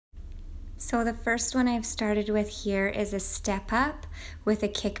So the first one I've started with here is a step up with a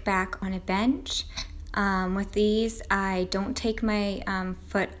kickback on a bench. With these, I don't take my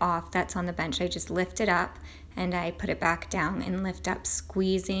foot off that's on the bench. I just lift it up and I put it back down and lift up,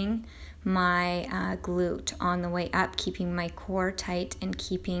 squeezing my glute on the way up, keeping my core tight and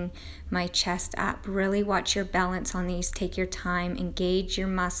keeping my chest up. Really watch your balance on these. Take your time, engage your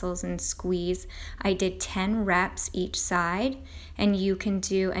muscles and squeeze. I did 10 reps each side, and you can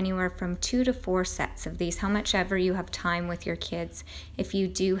do anywhere from 2 to 4 sets of these, how much ever you have time with your kids. If you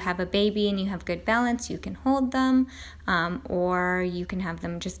do have a baby and you have good balance, you can hold them, or you can have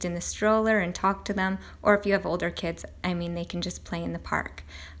them just in the stroller and talk to them, or if you have older kids, I mean, they can just play in the park.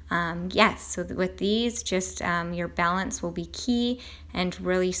 Yes, so with these, just your balance will be key, and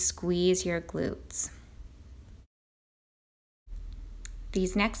really squeeze your glutes.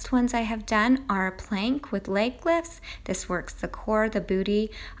 These next ones I have done are a plank with leg lifts. This works the core, the booty.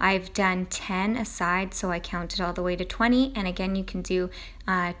 I've done 10 a side, so I counted all the way to 20. And again, you can do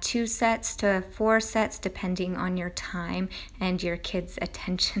 2 sets to 4 sets depending on your time and your kids'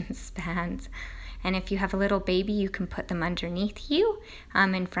 attention spans. And if you have a little baby, you can put them underneath you,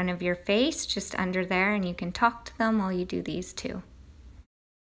 in front of your face, just under there, and you can talk to them while you do these too.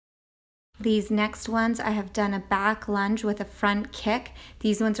 These next ones, I have done a back lunge with a front kick.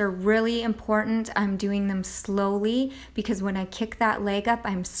 These ones are really important. I'm doing them slowly because when I kick that leg up,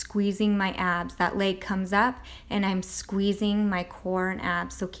 I'm squeezing my abs. That leg comes up and I'm squeezing my core and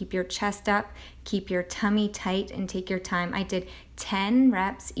abs. So keep your chest up, keep your tummy tight, and take your time. I did 10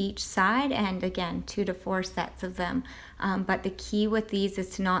 reps each side, and again, 2 to 4 sets of them. But the key with these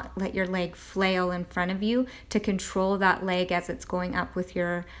is to not let your leg flail in front of you, to control that leg as it's going up with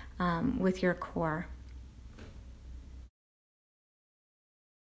your core.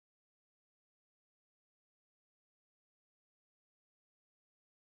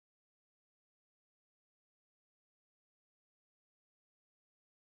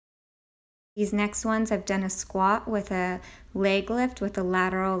 These next ones, I've done a squat with a leg lift, with a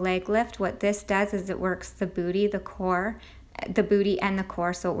lateral leg lift. What this does is it works the booty, the core, the booty and the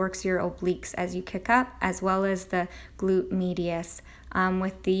core, so it works your obliques as you kick up, as well as the glute medius.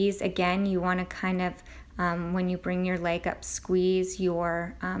 With these, again, you want to kind of, when you bring your leg up, squeeze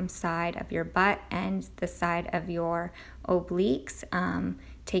your side of your butt and the side of your obliques.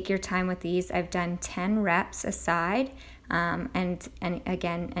 Take your time with these. I've done 10 reps a side, and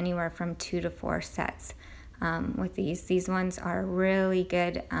again, anywhere from 2 to 4 sets with these. These ones are really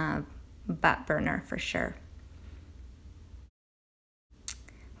good butt burner for sure.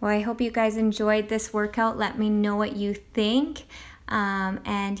 Well, I hope you guys enjoyed this workout. Let me know what you think.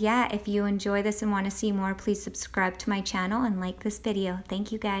 And yeah, if you enjoy this and want to see more, please subscribe to my channel and like this video.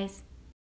 Thank you guys.